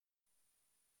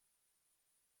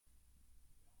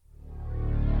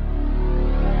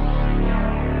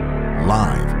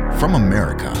From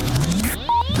America,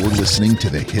 you're listening to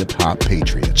the Hip Hop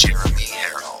Patriot, Jeremy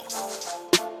Harrell.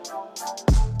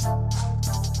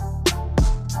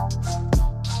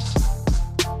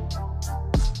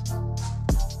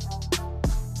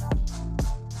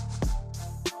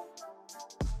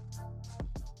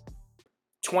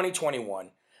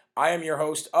 (2021). I am your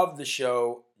host of the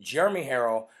show, Jeremy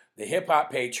Harrell, the Hip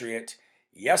Hop Patriot.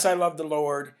 Yes, I love the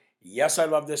Lord. Yes, I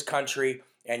love this country.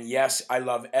 And yes, I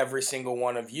love every single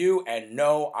one of you. And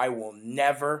no, I will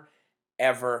never,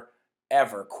 ever,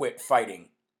 ever quit fighting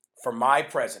for my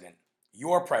president,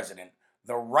 your president,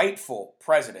 the rightful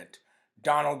president,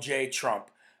 Donald J. Trump.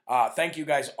 Thank you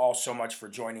guys all so much for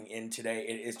joining in today.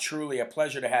 It is truly a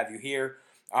pleasure to have you here.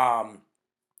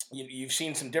 You've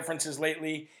seen some differences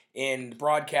lately in the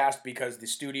broadcast because the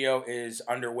studio is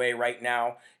underway right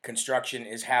now. Construction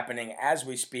is happening as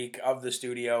we speak of the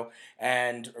studio,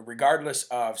 and regardless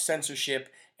of censorship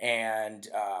and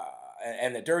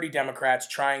the dirty Democrats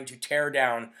trying to tear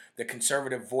down the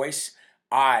conservative voice,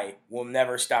 I will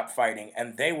never stop fighting,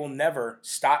 and they will never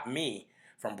stop me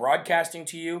from broadcasting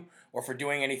to you or for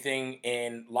doing anything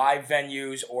in live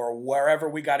venues or wherever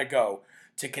we got to go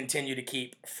to continue to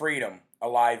keep freedom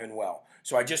alive and well.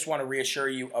 So I just want to reassure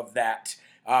you of that.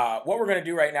 What we're going to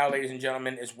do right now, ladies and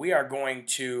gentlemen, is we are going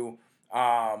to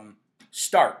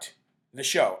start the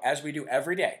show as we do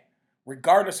every day,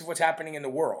 regardless of what's happening in the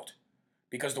world,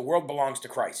 because the world belongs to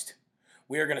Christ.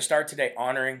 We are going to start today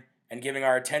honoring and giving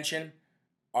our attention,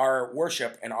 our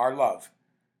worship, and our love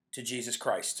to Jesus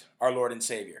Christ, our Lord and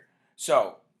Savior.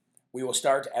 So we will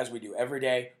start, as we do every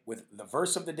day, with the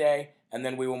verse of the day, and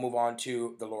then we will move on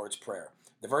to the Lord's Prayer.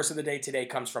 The verse of the day today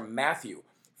comes from Matthew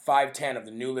 5:10 of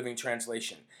the New Living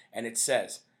Translation, and it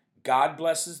says, God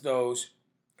blesses those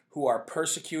who are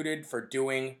persecuted for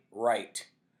doing right,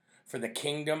 for the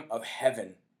kingdom of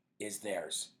heaven is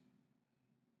theirs.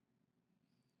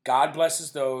 God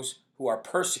blesses those who are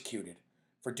persecuted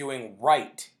for doing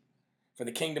right, for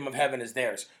the kingdom of heaven is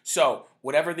theirs. So,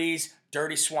 whatever these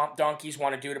dirty swamp donkeys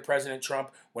want to do to President Trump,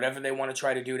 whatever they want to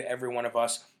try to do to every one of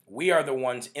us, we are the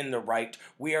ones in the right,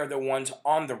 we are the ones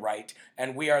on the right,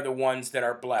 and we are the ones that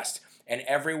are blessed. And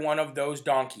every one of those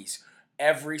donkeys,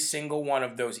 every single one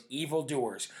of those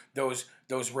evildoers,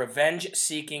 those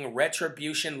revenge-seeking,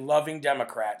 retribution-loving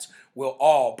Democrats will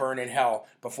all burn in hell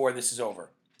before this is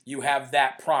over. You have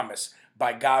that promise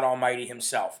by God Almighty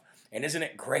himself. And isn't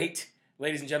it great,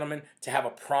 ladies and gentlemen, to have a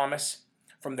promise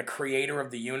from the creator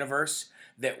of the universe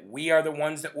that we are the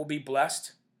ones that will be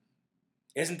blessed?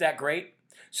 Isn't that great?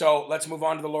 So let's move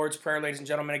on to the Lord's Prayer, ladies and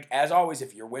gentlemen. As always,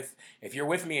 if you're with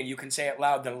me and you can say it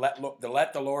loud, then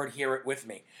let the Lord hear it with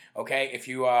me. Okay? If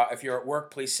you're at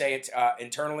work, please say it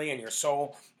internally in your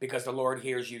soul, because the Lord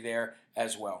hears you there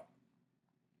as well.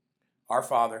 Our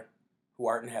Father, who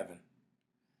art in heaven,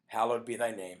 hallowed be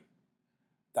thy name.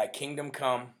 Thy kingdom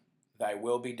come, thy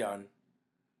will be done,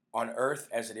 on earth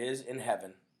as it is in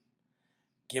heaven.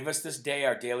 Give us this day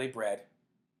our daily bread,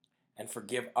 and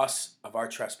forgive us of our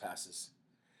trespasses,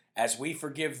 as we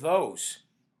forgive those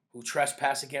who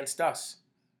trespass against us.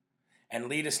 And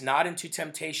lead us not into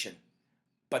temptation,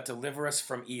 but deliver us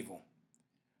from evil.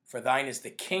 For thine is the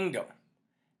kingdom,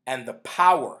 and the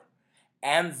power,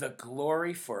 and the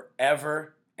glory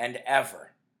forever and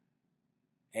ever.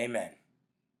 Amen.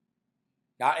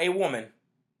 Not a woman.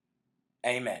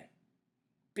 Amen.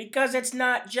 Because it's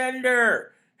not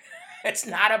gender. It's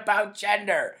not about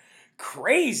gender.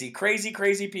 Crazy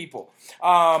people.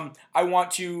 I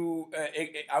want to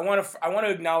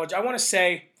acknowledge. I want to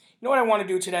say, you know what I want to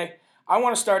do today? I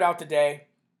want to start out the day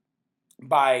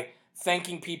by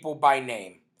thanking people by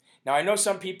name. Now I know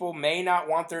some people may not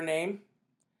want their name,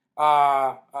 read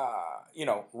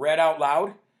out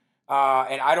loud,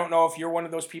 and I don't know if you're one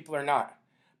of those people or not.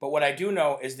 But what I do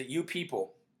know is that you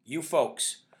people, you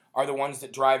folks, are the ones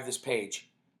that drive this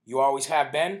page. You always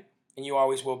have been, and you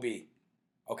always will be.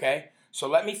 Okay? So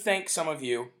let me thank some of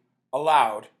you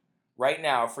aloud right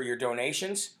now for your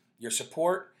donations, your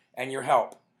support, and your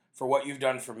help for what you've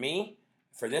done for me,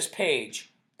 for this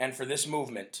page, and for this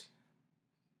movement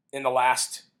in the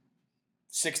last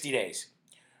 60 days.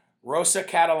 Rosa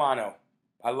Catalano,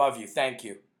 I love you. Thank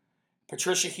you.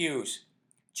 Patricia Hughes,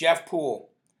 Jeff Poole,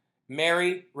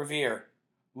 Mary Revere,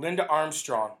 Linda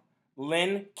Armstrong,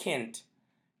 Lynn Kint,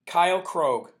 Kyle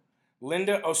Krogh,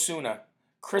 Linda Osuna,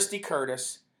 Christy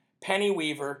Curtis, Penny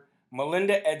Weaver,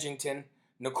 Melinda Edgington,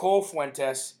 Nicole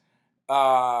Fuentes,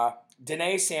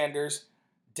 Danae Sanders,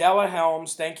 Della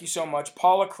Helms, thank you so much,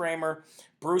 Paula Kramer,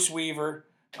 Bruce Weaver.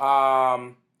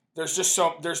 There's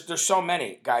so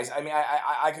many, guys. I mean,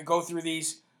 I could go through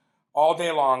these all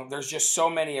day long. There's just so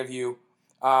many of you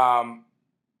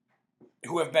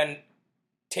who have been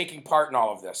taking part in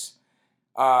all of this.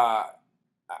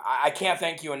 I can't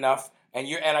thank you enough. And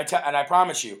I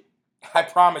promise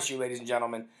you, ladies and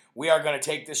gentlemen, we are going to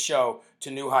take this show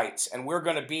to new heights, and we're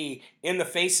going to be in the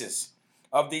faces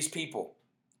of these people.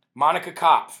 Monica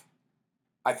Kopf,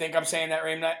 I think I'm saying that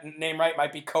name right,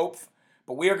 might be Kopf,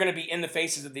 but we are going to be in the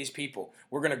faces of these people.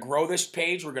 We're going to grow this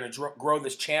page, we're going to grow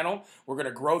this channel, we're going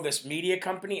to grow this media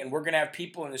company, and we're going to have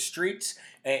people in the streets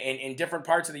in different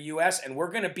parts of the U.S., and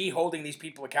we're going to be holding these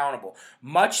people accountable.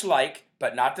 Much like,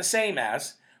 but not the same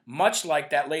as, much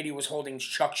like that lady was holding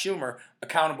Chuck Schumer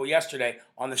accountable yesterday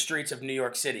on the streets of New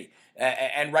York City,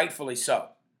 and rightfully so.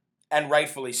 And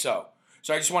rightfully so.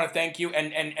 So I just want to thank you,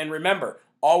 and remember,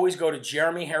 always go to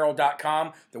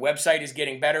jeremyherald.com. The website is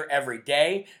getting better every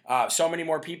day. So many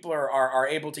more people are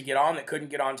able to get on that couldn't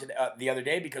get on to the other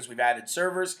day because we've added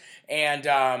servers. And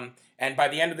by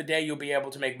the end of the day, you'll be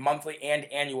able to make monthly and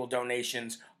annual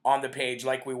donations on the page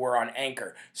like we were on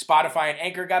Anchor. Spotify and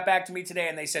Anchor got back to me today,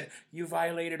 and they said, you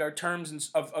violated our terms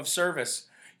of service.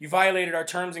 You violated our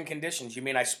terms and conditions. You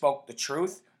mean I spoke the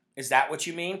truth? Is that what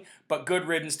you mean? But good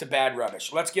riddance to bad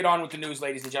rubbish. Let's get on with the news,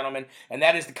 ladies and gentlemen, and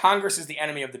that is the Congress is the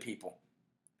enemy of the people.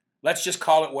 Let's just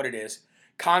call it what it is.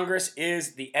 Congress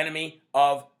is the enemy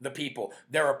of the people.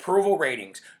 Their approval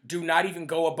ratings do not even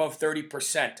go above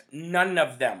 30%. None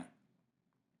of them.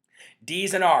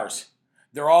 D's and R's,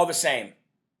 they're all the same.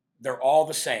 They're all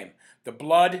the same. The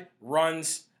blood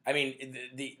runs,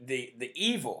 the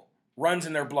evil runs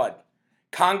in their blood.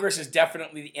 Congress is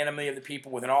definitely the enemy of the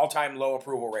people with an all-time low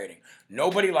approval rating.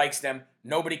 Nobody likes them.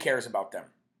 Nobody cares about them.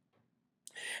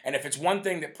 And if it's one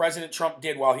thing that President Trump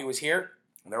did while he was here,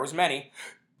 there was many,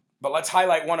 but let's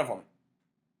highlight one of them.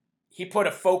 He put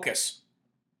a focus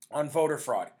on voter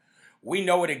fraud. We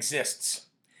know it exists.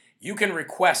 You can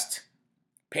request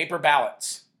paper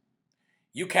ballots.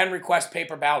 You can request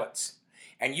paper ballots.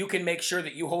 And you can make sure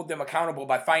that you hold them accountable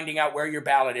by finding out where your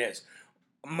ballot is.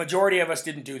 Majority of us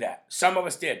didn't do that. Some of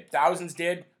us did. Thousands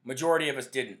did. Majority of us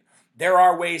didn't. There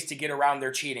are ways to get around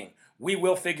their cheating. We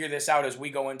will figure this out as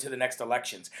we go into the next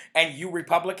elections. And you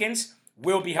Republicans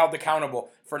will be held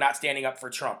accountable for not standing up for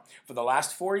Trump. For the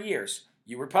last 4 years,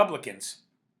 you Republicans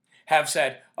have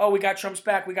said, oh, we got Trump's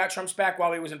back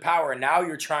while he was in power, and now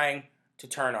you're trying to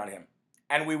turn on him.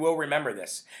 And we will remember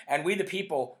this. And we, the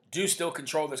people, do still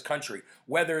control this country.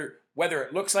 Whether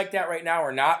it looks like that right now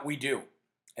or not, we do.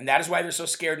 And that is why they're so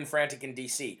scared and frantic in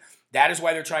D.C. That is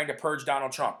why they're trying to purge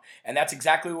Donald Trump. And that's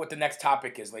exactly what the next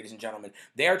topic is, ladies and gentlemen.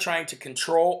 They are trying to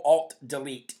control,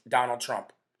 alt-delete Donald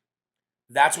Trump.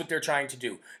 That's what they're trying to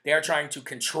do. They are trying to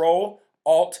control,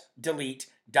 alt-delete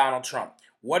Donald Trump.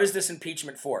 What is this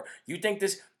impeachment for? You think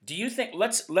this? Do you think?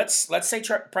 Let's say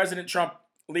President Trump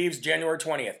leaves January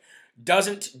 20th.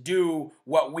 Doesn't do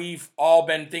what we've all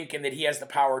been thinking that he has the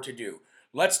power to do.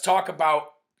 Let's talk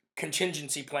about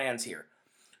contingency plans here.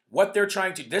 What they're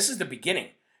trying to, this is the beginning.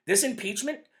 This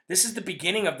impeachment, this is the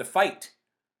beginning of the fight.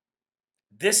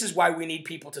 This is why we need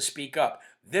people to speak up.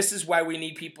 This is why we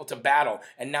need people to battle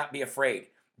and not be afraid.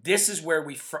 This is where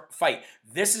we fight.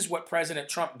 This is what President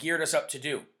Trump geared us up to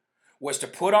do, was to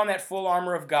put on that full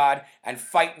armor of God and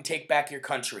fight and take back your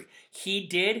country. He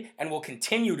did and will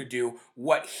continue to do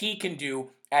what he can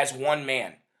do as one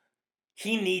man.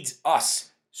 He needs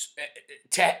us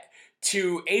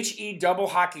to HE double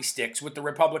hockey sticks with the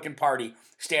Republican Party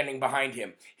standing behind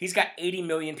him. He's got 80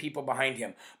 million people behind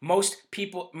him. Most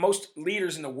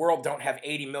leaders in the world don't have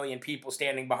 80 million people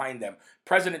standing behind them.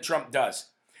 President Trump does.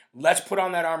 Let's put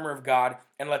on that armor of God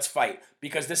and let's fight.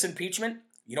 Because this impeachment,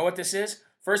 you know what this is?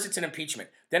 First, it's an impeachment.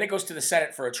 Then it goes to the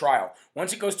Senate for a trial.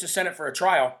 Once it goes to Senate for a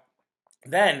trial,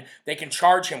 then they can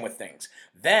charge him with things.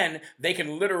 Then they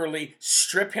can literally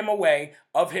strip him away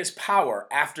of his power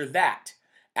after that.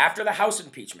 After the House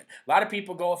impeachment. A lot of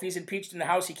people go, if he's impeached in the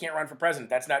House, he can't run for president.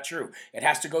 That's not true. It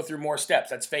has to go through more steps.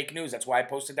 That's fake news. That's why I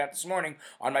posted that this morning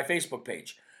on my Facebook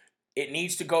page. It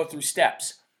needs to go through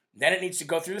steps. Then it needs to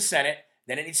go through the Senate.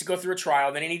 Then it needs to go through a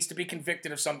trial. Then he needs to be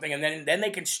convicted of something. And then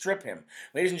they can strip him.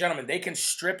 Ladies and gentlemen, they can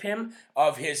strip him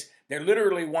of his... They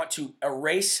literally want to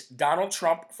erase Donald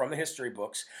Trump from the history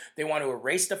books. They want to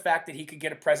erase the fact that he could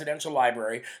get a presidential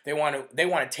library. They want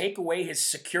to take away his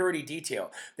security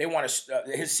detail. They want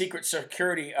his Secret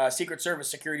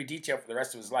Service security detail for the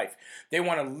rest of his life. They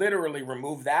want to literally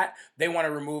remove that. They want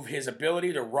to remove his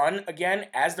ability to run again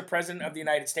as the president of the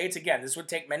United States. Again, this would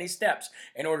take many steps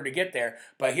in order to get there.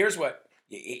 But here's what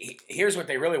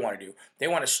they really want to do. They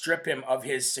want to strip him of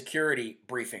his security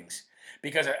briefings.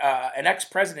 Because an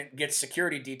ex-president gets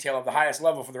security detail of the highest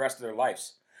level for the rest of their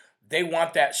lives. They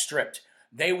want that stripped.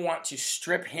 They want to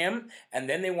strip him, and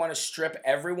then they want to strip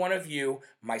every one of you,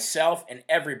 myself, and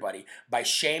everybody by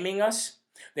shaming us.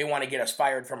 They want to get us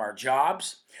fired from our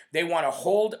jobs. They want to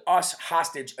hold us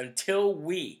hostage until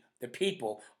we, the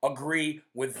people, agree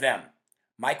with them.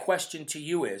 My question to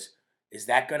you is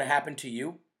that going to happen to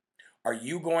you? Are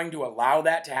you going to allow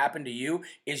that to happen to you?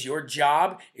 Is your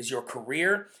job, is your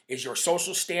career, is your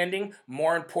social standing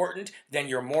more important than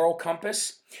your moral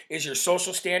compass? Is your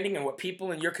social standing and what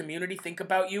people in your community think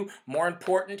about you more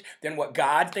important than what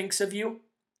God thinks of you?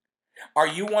 Are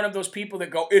you one of those people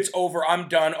that go, it's over, I'm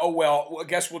done, oh well, I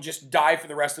guess we'll just die for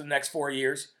the rest of the next 4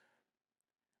 years?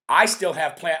 I still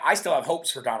have hopes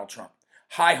for Donald Trump.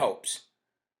 High hopes.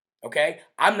 Okay?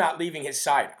 I'm not leaving his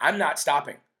side. I'm not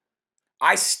stopping.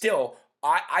 I still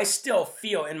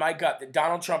feel in my gut that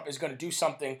Donald Trump is going to do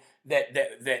something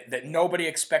that nobody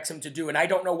expects him to do, and I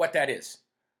don't know what that is.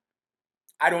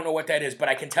 I don't know what that is, but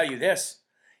I can tell you this.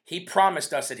 He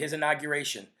promised us at his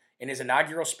inauguration, in his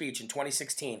inaugural speech in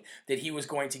 2016, that he was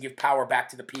going to give power back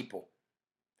to the people.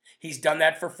 He's done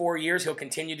that for 4 years. He'll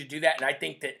continue to do that, and I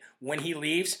think that when he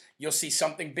leaves, you'll see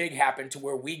something big happen to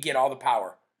where we get all the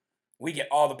power. We get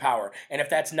all the power. And if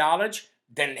that's knowledge,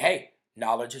 then hey,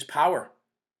 knowledge is power,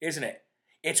 isn't it?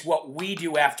 It's what we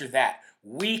do after that.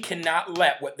 We cannot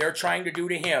let what they're trying to do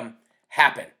to him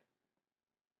happen.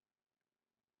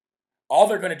 All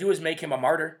they're going to do is make him a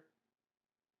martyr.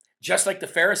 Just like the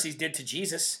Pharisees did to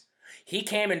Jesus. He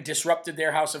came and disrupted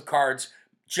their house of cards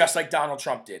just like Donald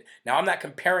Trump did. Now, I'm not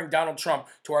comparing Donald Trump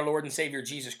to our Lord and Savior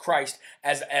Jesus Christ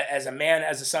as a man,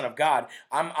 as a son of God.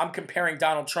 I'm comparing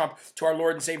Donald Trump to our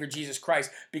Lord and Savior Jesus Christ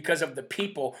because of the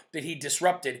people that he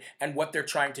disrupted and what they're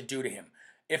trying to do to him.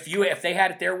 If they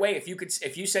had it their way,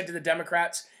 if you said to the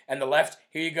Democrats and the left,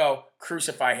 here you go,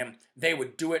 crucify him, they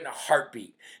would do it in a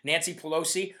heartbeat. Nancy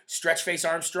Pelosi, Stretchface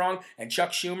Armstrong, and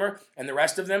Chuck Schumer, and the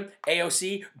rest of them,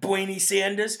 AOC, Bernie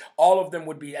Sanders, all of them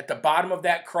would be at the bottom of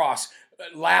that cross,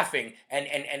 laughing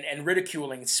and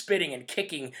ridiculing, spitting and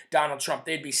kicking Donald Trump.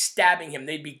 They'd be stabbing him.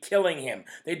 They'd be killing him.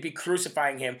 They'd be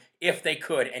crucifying him if they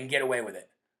could and get away with it.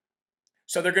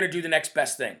 So they're going to do the next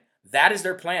best thing. That is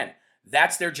their plan.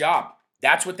 That's their job.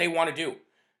 That's what they want to do.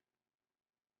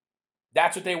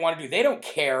 That's what they want to do. They don't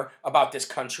care about this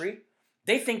country.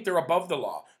 They think they're above the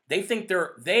law. They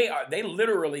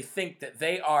literally think that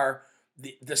they are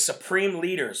the supreme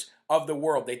leaders of the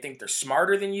world. They think they're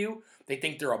smarter than you. They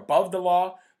think they're above the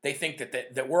law. They think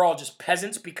that we're all just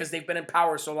peasants because they've been in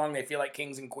power so long they feel like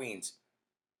kings and queens.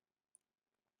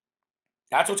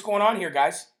 That's what's going on here,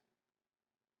 guys.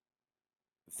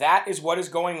 That is what is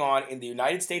going on in the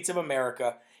United States of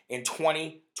America in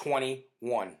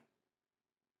 2021.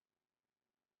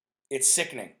 It's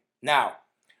sickening. Now,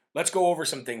 let's go over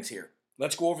some things here.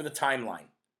 Let's go over the timeline.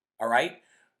 All right?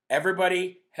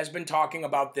 Everybody has been talking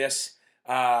about this.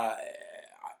 As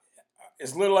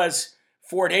little as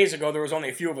 4 days ago, there was only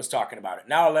a few of us talking about it.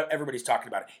 Now everybody's talking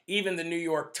about it. Even the New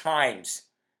York Times,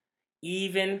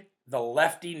 even the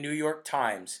lefty New York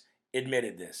Times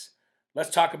admitted this. Let's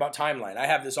talk about timeline. I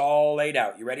have this all laid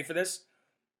out. You ready for this?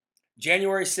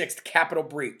 January 6th, Capitol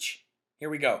breach. Here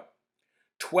we go.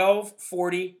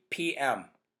 12:40 p.m.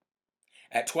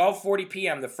 At 12:40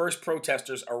 p.m., the first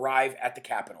protesters arrive at the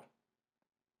Capitol.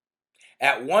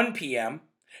 At 1 p.m.,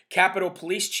 Capitol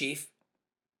Police Chief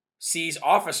sees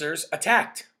officers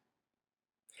attacked.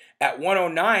 At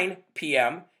 1:09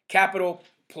 p.m., Capitol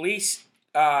Police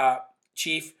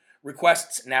Chief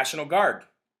requests National Guard.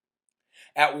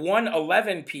 At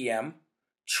 1:11 p.m.,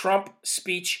 Trump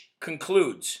speech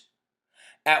concludes.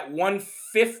 At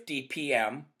 1:50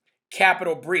 p.m.,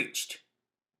 Capitol breached.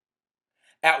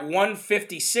 At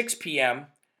 1:56 p.m.,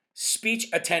 speech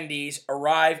attendees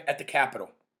arrive at the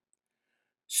Capitol.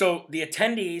 So the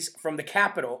attendees from the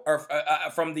Capitol, or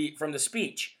from the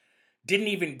speech, didn't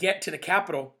even get to the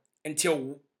Capitol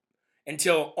until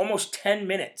almost 10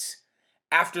 minutes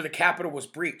after the Capitol was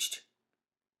breached.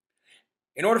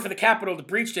 In order for the Capitol to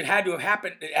breach, it had to have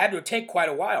happened. It had to take quite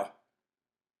a while.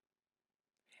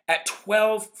 At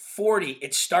 12:40,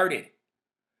 it started.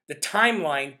 The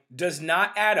timeline does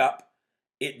not add up.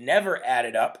 It never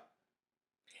added up.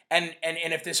 And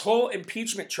if this whole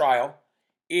impeachment trial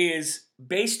is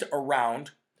based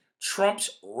around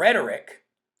Trump's rhetoric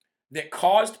that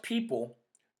caused people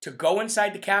to go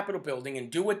inside the Capitol building and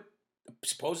do what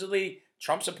supposedly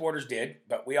Trump supporters did,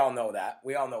 but we all know that.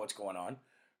 We all know what's going on,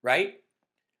 right?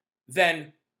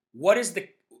 Then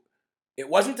it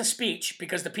wasn't the speech,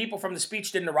 because the people from the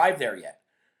speech didn't arrive there yet.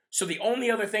 So the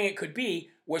only other thing it could be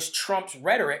was Trump's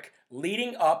rhetoric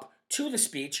leading up to the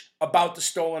speech about the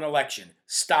stolen election.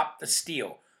 Stop the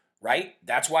steal, right?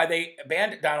 That's why they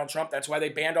banned Donald Trump. That's why they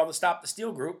banned all the Stop the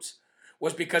Steal groups,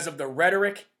 was because of the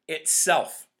rhetoric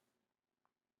itself.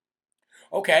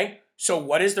 Okay, so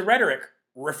what is the rhetoric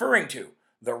referring to?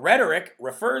 The rhetoric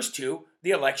refers to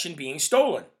the election being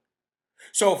stolen.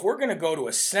 So if we're going to go to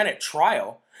a Senate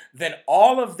trial, then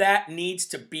all of that needs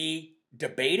to be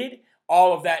debated.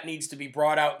 All of that needs to be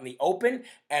brought out in the open.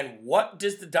 And what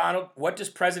does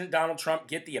President Donald Trump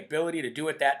get the ability to do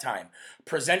at that time?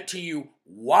 Present to you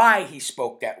why he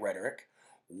spoke that rhetoric,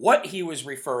 what he was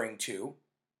referring to,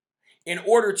 in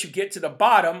order to get to the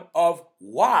bottom of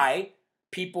why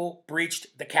people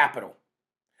breached the Capitol.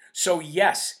 So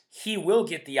yes, he will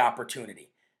get the opportunity.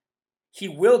 He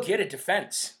will get a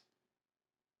defense.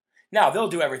 Now, they'll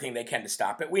do everything they can to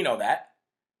stop it. We know that.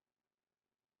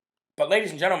 But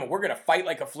ladies and gentlemen, we're going to fight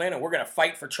like a Flynn, and we're going to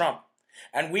fight for Trump.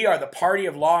 And we are the party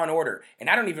of law and order. And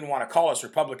I don't even want to call us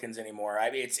Republicans anymore. I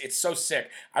mean, it's so sick.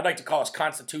 I'd like to call us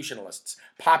constitutionalists,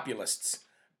 populists,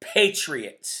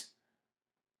 patriots.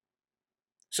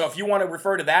 So if you want to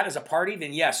refer to that as a party,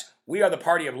 then yes, we are the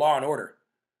party of law and order.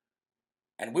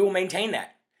 And we will maintain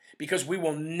that. Because we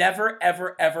will never,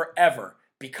 ever, ever, ever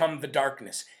become the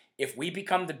darkness. If we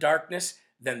become the darkness,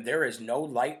 then there is no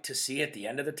light to see at the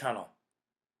end of the tunnel.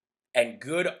 And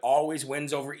good always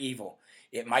wins over evil.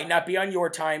 It might not be on your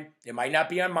time. It might not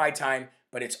be on my time.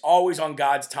 But it's always on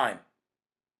God's time.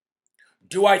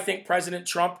 Do I think President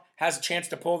Trump has a chance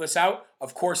to pull this out?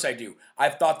 Of course I do.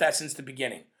 I've thought that since the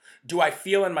beginning. Do I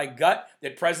feel in my gut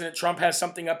that President Trump has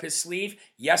something up his sleeve?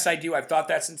 Yes, I do. I've thought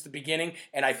that since the beginning.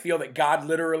 And I feel that God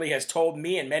literally has told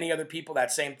me and many other people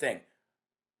that same thing.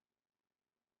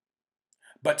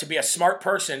 But to be a smart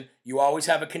person, you always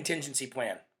have a contingency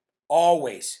plan.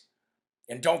 Always.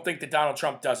 And don't think that Donald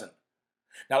Trump doesn't.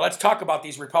 Now let's talk about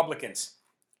these Republicans.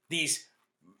 These,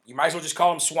 you might as well just call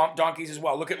them swamp donkeys as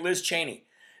well. Look at Liz Cheney.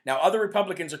 Now other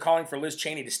Republicans are calling for Liz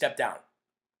Cheney to step down.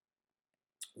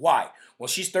 Why? Well,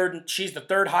 she's the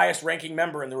third highest ranking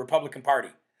member in the Republican Party.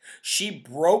 She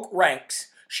broke ranks.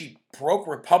 She broke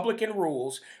Republican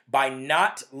rules by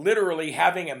not literally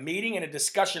having a meeting and a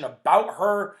discussion about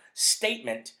her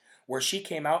statement where she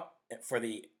came out in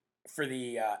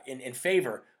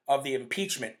favor of the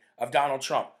impeachment of Donald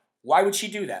Trump. Why would she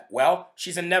do that? Well,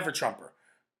 she's a never Trumper.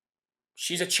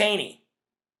 She's a Cheney.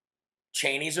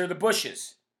 Cheneys are the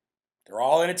Bushes. They're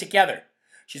all in it together.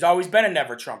 She's always been a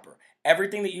never Trumper.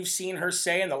 Everything that you've seen her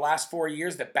say in the last 4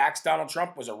 years that backs Donald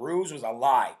Trump was a ruse, was a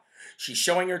lie. She's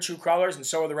showing her true colors, and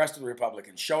so are the rest of the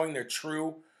Republicans, showing their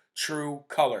true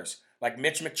colors, like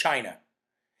Mitch McChina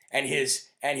and his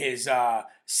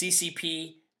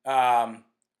CCP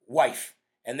wife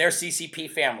and their CCP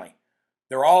family.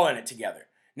 They're all in it together.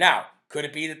 Now, could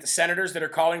it be that the senators that are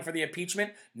calling for the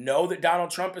impeachment know that Donald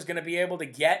Trump is going to be able to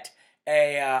get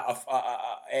a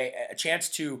chance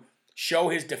to show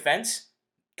his defense?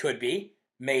 Could be,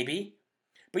 maybe.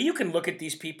 But you can look at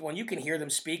these people and you can hear them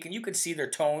speak and you can see their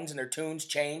tones and their tunes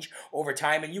change over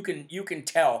time, and you can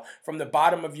tell from the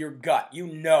bottom of your gut, you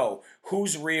know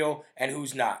who's real and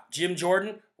who's not. Jim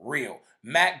Jordan, real.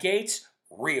 Matt Gaetz,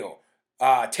 real.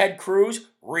 Ted Cruz,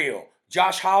 real.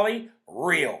 Josh Hawley,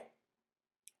 real.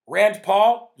 Rand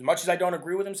Paul, as much as I don't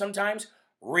agree with him sometimes,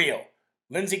 real.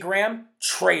 Lindsey Graham,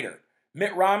 traitor.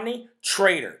 Mitt Romney,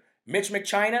 traitor. Mitch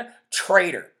McChina,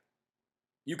 traitor.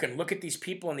 You can look at these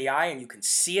people in the eye and you can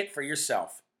see it for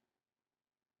yourself.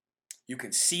 You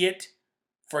can see it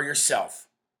for yourself.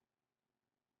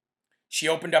 She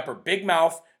opened up her big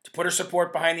mouth to put her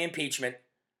support behind the impeachment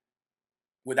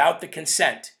without the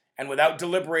consent and without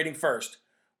deliberating first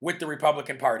with the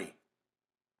Republican Party.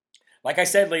 Like I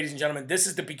said, ladies and gentlemen, this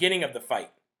is the beginning of the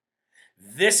fight.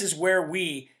 This is where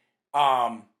we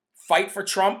fight for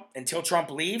Trump until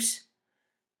Trump leaves.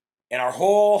 In our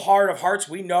whole heart of hearts,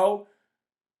 we know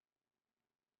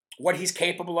what he's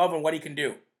capable of and what he can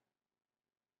do.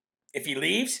 If he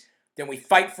leaves, then we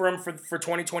fight for him for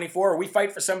 2024, or we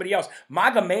fight for somebody else.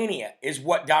 MAGA mania is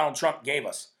what Donald Trump gave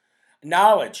us.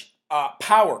 Knowledge,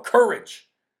 power, courage,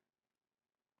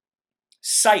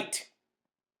 sight,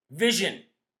 vision.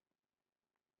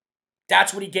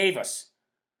 That's what he gave us.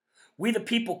 We the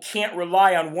people can't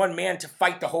rely on one man to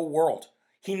fight the whole world.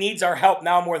 He needs our help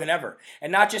now more than ever.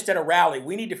 And not just at a rally.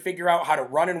 We need to figure out how to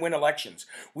run and win elections.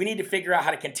 We need to figure out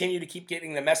how to continue to keep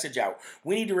getting the message out.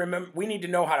 We need to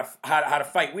know how to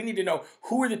fight. We need to know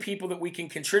who are the people that we can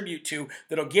contribute to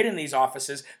that'll get in these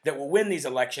offices, that will win these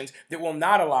elections, that will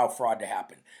not allow fraud to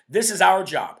happen. This is our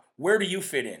job. Where do you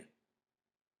fit in?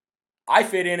 I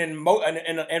fit in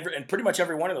pretty much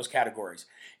every one of those categories.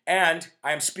 And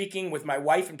I am speaking with my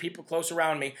wife and people close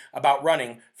around me about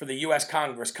running for the U.S.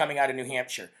 Congress coming out of New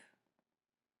Hampshire.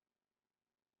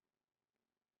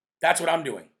 That's what I'm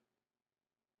doing.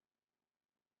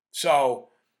 So,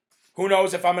 Who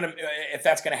knows if if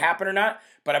that's gonna happen or not?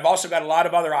 But I've also got a lot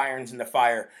of other irons in the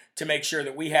fire to make sure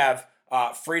that we have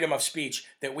freedom of speech,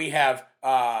 that we have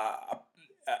a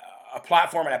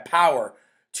platform and a power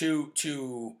to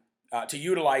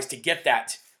utilize to get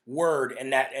that word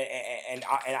and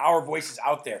our voices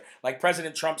out there. Like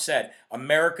President Trump said,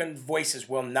 American voices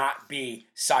will not be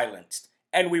silenced,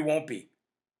 and we won't be.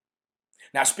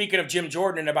 Now, speaking of Jim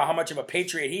Jordan and about how much of a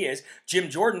patriot he is, Jim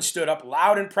Jordan stood up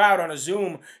loud and proud on a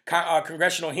Zoom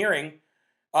congressional hearing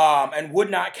and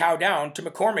would not cow down to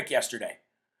McCormick yesterday.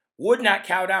 Would not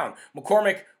cow down.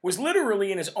 McCormick was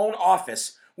literally in his own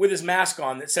office with his mask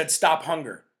on that said, "Stop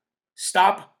hunger."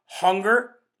 Stop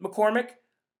hunger, McCormick?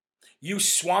 You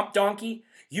swamp donkey.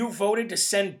 You voted to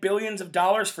send billions of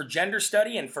dollars for gender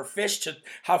study and for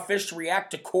how fish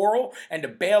react to coral and to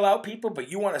bail out people,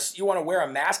 but you want to wear a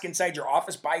mask inside your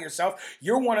office by yourself?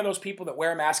 You're one of those people that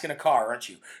wear a mask in a car, aren't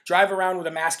you? Drive around with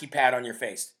a masky pad on your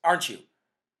face, aren't you?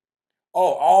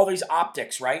 Oh, all these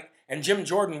optics, right? And Jim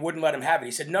Jordan wouldn't let him have it.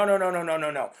 He said,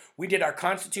 no. We did our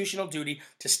constitutional duty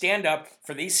to stand up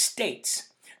for these states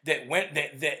that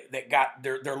got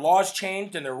their laws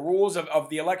changed and their rules of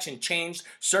the election changed,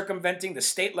 circumventing the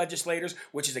state legislators,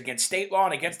 which is against state law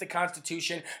and against the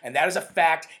Constitution, and that is a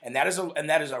fact, and that is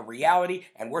a reality,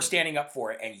 and we're standing up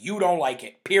for it, and you don't like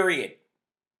it, period.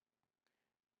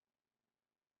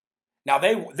 Now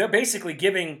they're basically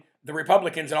giving the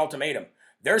Republicans an ultimatum.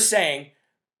 They're saying,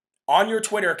 on your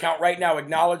Twitter account right now,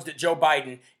 acknowledge that Joe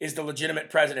Biden is the legitimate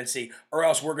presidency, or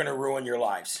else we're going to ruin your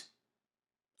lives.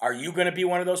 Are you going to be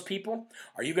one of those people?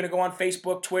 Are you going to go on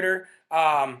Facebook, Twitter,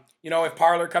 if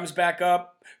Parler comes back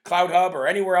up, Cloud Hub, or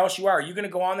anywhere else you are you going to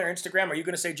go on there, Instagram? Are you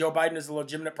going to say Joe Biden is the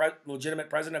legitimate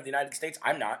president of the United States?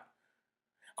 I'm not,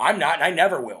 and I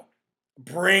never will.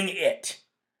 Bring it.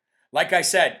 Like I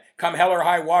said, come hell or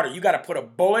high water, you got to put a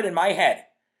bullet in my head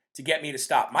to get me to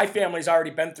stop. My family's already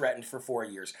been threatened for 4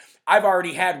 years. I've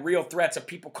already had real threats of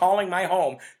people calling my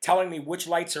home, telling me which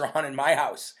lights are on in my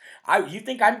house. You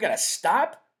think I'm going to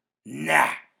stop? Nah,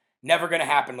 never going to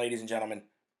happen, ladies and gentlemen.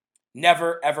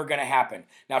 Never, ever going to happen.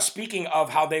 Now, speaking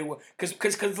of how they will,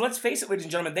 because let's face it, ladies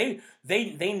and gentlemen,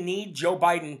 they need Joe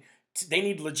Biden, they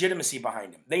need legitimacy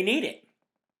behind him. They need it.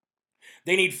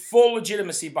 They need full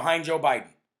legitimacy behind Joe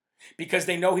Biden because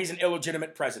they know he's an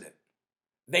illegitimate president.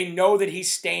 They know that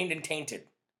he's stained and tainted.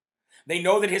 They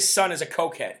know that his son is a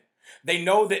cokehead. They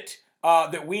know that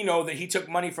we know that he took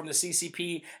money from the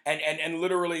CCP and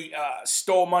literally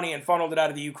stole money and funneled it out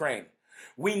of the Ukraine.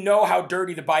 We know how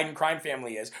dirty the Biden crime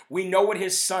family is. We know what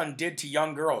his son did to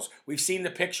young girls. We've seen the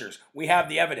pictures. We have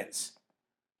the evidence.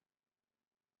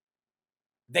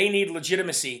 They need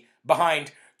legitimacy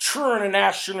behind true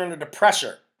international under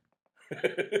pressure.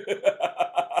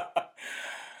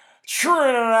 True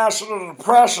international under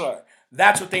pressure.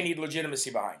 That's what they need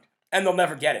legitimacy behind. And they'll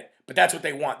never get it. But that's what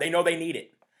they want. They know they need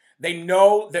it. They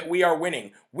know that we are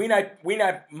winning. We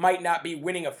might not be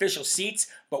winning official seats,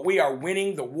 but we are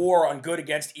winning the war on good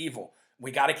against evil.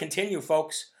 We got to continue,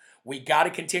 folks. We got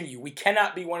to continue. We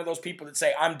cannot be one of those people that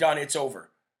say, I'm done, it's over.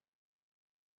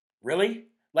 Really?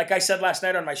 Like I said last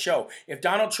night on my show, if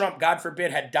Donald Trump, God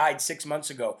forbid, had died 6 months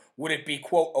ago, would it be,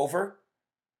 quote, over?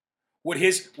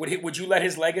 Would you let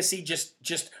his legacy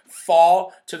just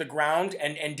fall to the ground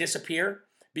and disappear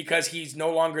because he's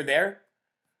no longer there?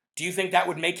 Do you think that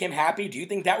would make him happy? Do you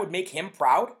think that would make him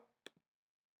proud?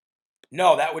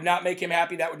 No, that would not make him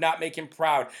happy. That would not make him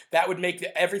proud. That would make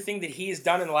everything that he has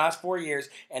done in the last 4 years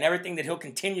and everything that he'll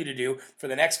continue to do for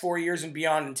the next 4 years and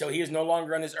beyond until he is no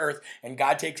longer on this earth and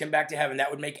God takes him back to heaven,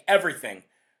 that would make everything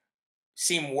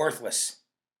seem worthless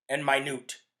and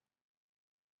minute.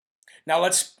 Now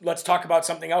let's talk about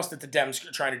something else that the Dems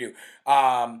are trying to do.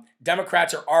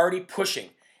 Democrats are already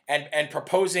pushing and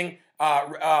proposing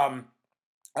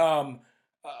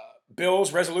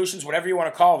bills, resolutions, whatever you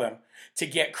want to call them, to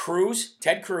get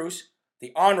Ted Cruz,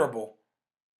 the honorable,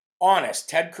 honest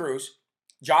Ted Cruz,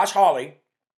 Josh Hawley,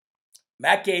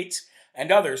 Matt Gaetz,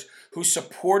 and others who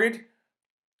supported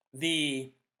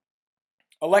the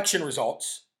election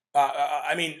results,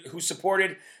 who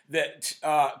supported that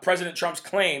President Trump's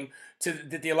claim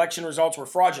that the election results were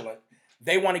fraudulent.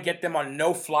 They want to get them on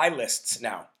no-fly lists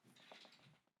now.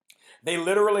 They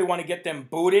literally want to get them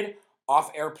booted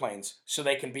off airplanes so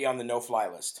they can be on the no-fly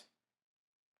list.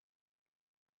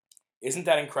 Isn't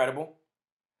that incredible?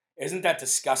 Isn't that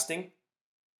disgusting?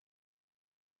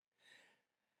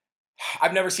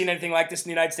 I've never seen anything like this in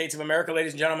the United States of America,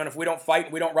 ladies and gentlemen. If we don't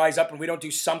fight, we don't rise up, and we don't do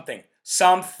something,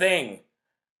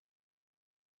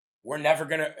 we're never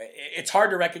going to... It's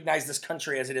hard to recognize this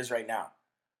country as it is right now.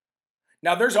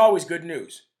 Now, there's always good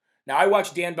news. Now, I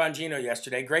watched Dan Bongino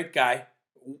yesterday. Great guy.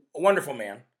 A wonderful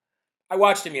man. I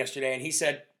watched him yesterday, and he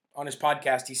said on his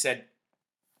podcast, he said,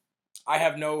 I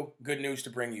have no good news to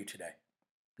bring you today.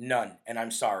 None, and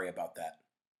I'm sorry about that.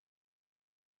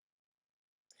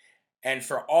 And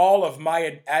for all of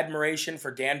my admiration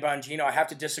for Dan Bongino, I have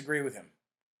to disagree with him.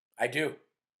 I do.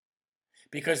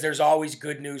 Because there's always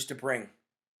good news to bring.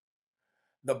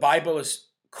 The Bible is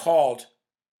called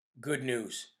good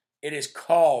news. It is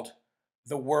called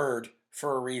the Word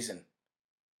for a reason.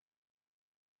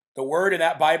 The Word in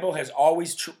that Bible has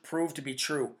always proved to be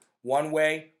true, one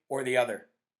way or the other.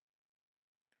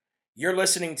 You're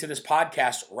listening to this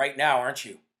podcast right now, aren't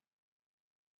you?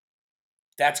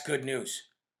 That's good news.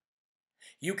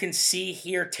 You can see,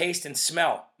 hear, taste, and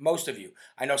smell. Most of you.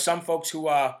 I know some folks who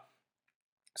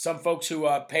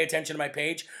pay attention to my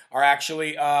page are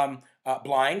actually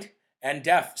blind and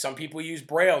deaf. Some people use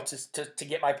Braille to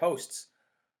get my posts.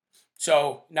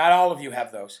 So not all of you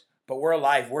have those, but we're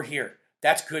alive. We're here.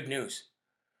 That's good news.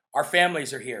 Our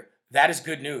families are here. That is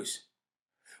good news.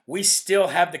 We still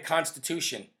have the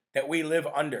Constitution that we live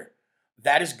under.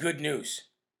 That is good news.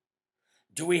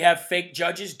 Do we have fake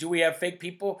judges? Do we have fake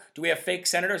people? Do we have fake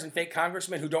senators and fake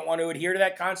congressmen who don't want to adhere to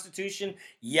that Constitution?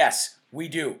 Yes, we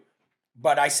do.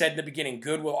 But I said in the beginning,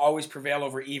 good will always prevail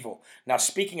over evil. Now,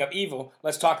 speaking of evil,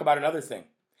 let's talk about another thing.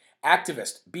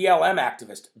 BLM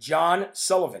activist, John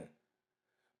Sullivan,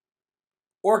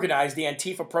 organized the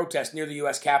Antifa protest near the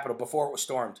U.S. Capitol before it was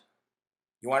stormed.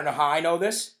 You want to know how I know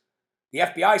this? The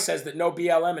FBI says that no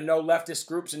BLM and no leftist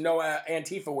groups and no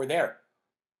Antifa were there.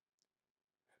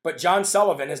 But John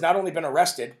Sullivan has not only been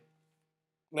arrested,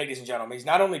 ladies and gentlemen, he's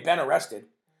not only been arrested,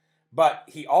 but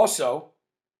he also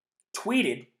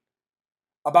tweeted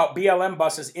about BLM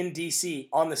buses in D.C.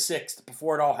 on the 6th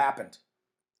before it all happened.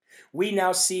 We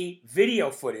now see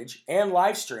video footage and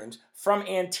live streams from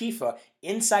Antifa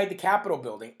inside the Capitol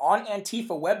building on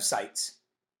Antifa websites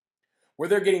where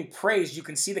they're getting praised. You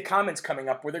can see the comments coming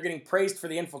up where they're getting praised for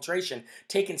the infiltration,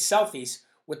 taking selfies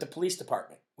with the police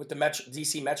department, with the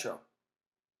DC Metro.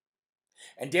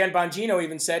 And Dan Bongino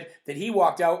even said that he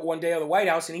walked out one day of the White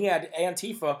House and he had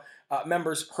Antifa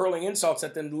members hurling insults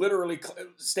at them, literally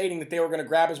stating that they were going to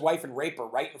grab his wife and rape her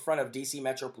right in front of DC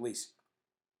Metro Police.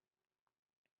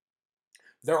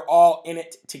 They're all in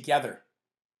it together.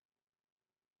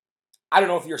 I don't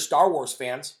know if you're Star Wars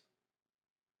fans,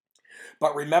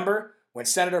 but remember when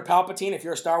Senator Palpatine, if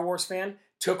you're a Star Wars fan,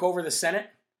 took over the Senate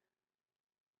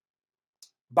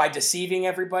by deceiving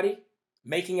everybody,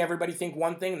 making everybody think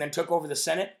one thing, and then took over the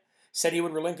Senate, said he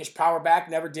would relinquish power back,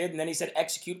 never did, and then he said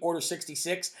execute Order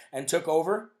 66 and took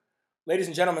over. Ladies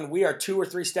and gentlemen, we are 2 or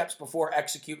 3 steps before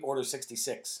execute Order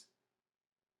 66.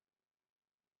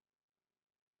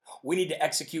 We need to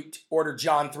execute Order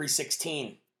John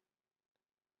 3:16.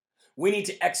 We need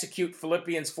to execute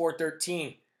Philippians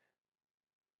 4:13.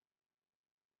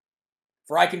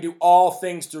 For I can do all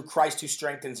things through Christ who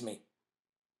strengthens me.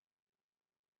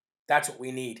 That's what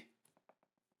we need.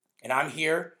 And I'm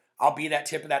here. I'll be that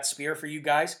tip of that spear for you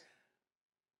guys.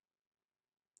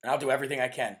 And I'll do everything I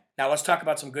can. Now let's talk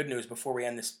about some good news before we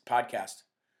end this podcast.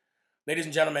 Ladies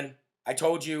and gentlemen, I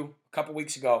told you a couple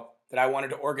weeks ago that I wanted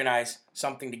to organize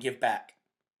something to give back.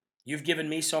 You've given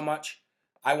me so much.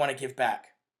 I want to give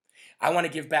back. I want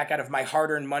to give back out of my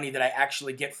hard-earned money that I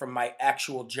actually get from my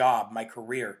actual job, my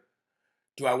career.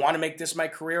 Do I want to make this my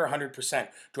career? 100%.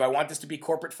 Do I want this to be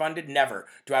corporate funded? Never.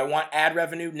 Do I want ad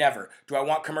revenue? Never. Do I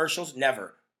want commercials?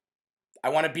 Never. I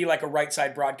want to be like a Right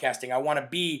Side Broadcasting. I want to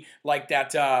be like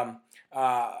that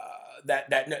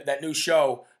new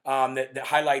show that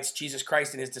highlights Jesus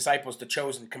Christ and his disciples, The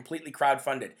Chosen, completely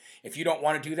crowdfunded. If you don't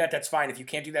want to do that, that's fine. If you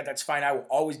can't do that, that's fine. I will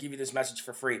always give you this message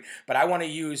for free. But I want to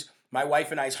use my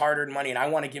wife and I's hard-earned money, and I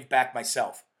want to give back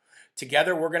myself.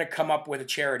 Together, we're going to come up with a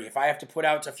charity. If I have to put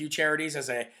out a few charities as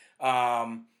a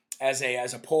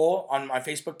poll on my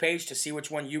Facebook page to see which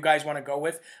one you guys want to go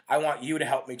with, I want you to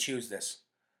help me choose this.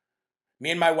 Me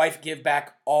and my wife give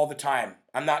back all the time.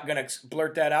 I'm not going to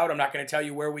blurt that out. I'm not going to tell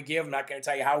you where we give. I'm not going to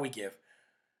tell you how we give.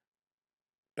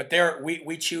 But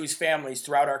we choose families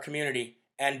throughout our community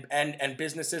and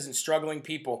businesses and struggling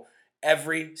people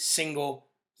every single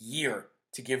year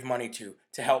to give money to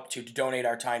help to donate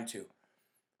our time to.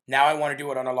 Now I want to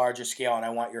do it on a larger scale, and I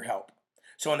want your help.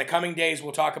 So in the coming days,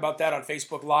 we'll talk about that on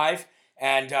Facebook Live.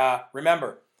 And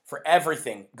remember, for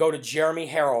everything, go to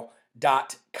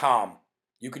jeremyharrell.com.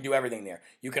 You can do everything there.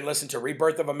 You can listen to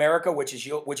Rebirth of America, which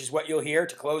is what you'll hear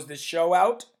to close this show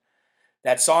out.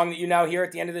 That song that you now hear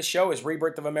at the end of this show is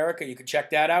Rebirth of America. You can check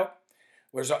that out.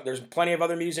 There's plenty of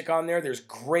other music on there. There's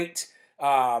great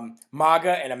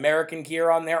MAGA and American gear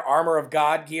on there, Armor of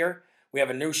God gear. We have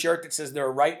a new shirt that says there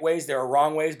are right ways, there are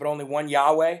wrong ways, but only one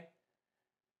Yahweh.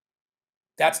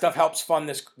 That stuff helps fund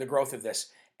the growth of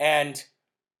this. And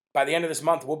by the end of this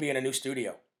month, we'll be in a new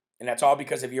studio. And that's all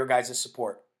because of your guys'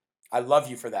 support. I love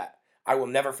you for that. I will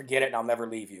never forget it, and I'll never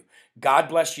leave you. God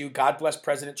bless you. God bless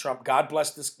President Trump. God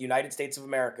bless the United States of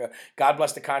America. God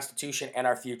bless the Constitution and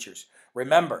our futures.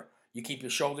 Remember, you keep your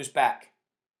shoulders back.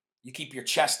 You keep your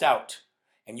chest out.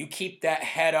 And you keep that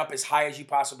head up as high as you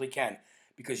possibly can,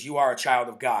 because you are a child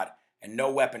of God, and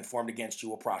no weapon formed against you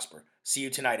will prosper. See you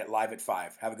tonight at Live at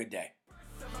 5. Have a good day.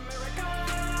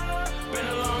 Been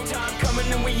a long time coming,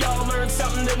 and we all learned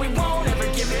something that we won't ever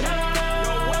give it up.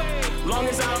 No way. Long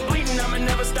as I'm bleeding, I'ma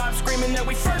never stop screaming that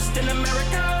we first in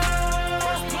America.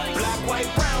 Black,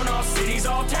 white, brown, all cities,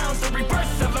 all towns, the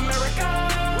rebirth of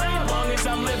America. Long as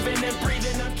I'm living and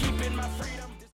breathing.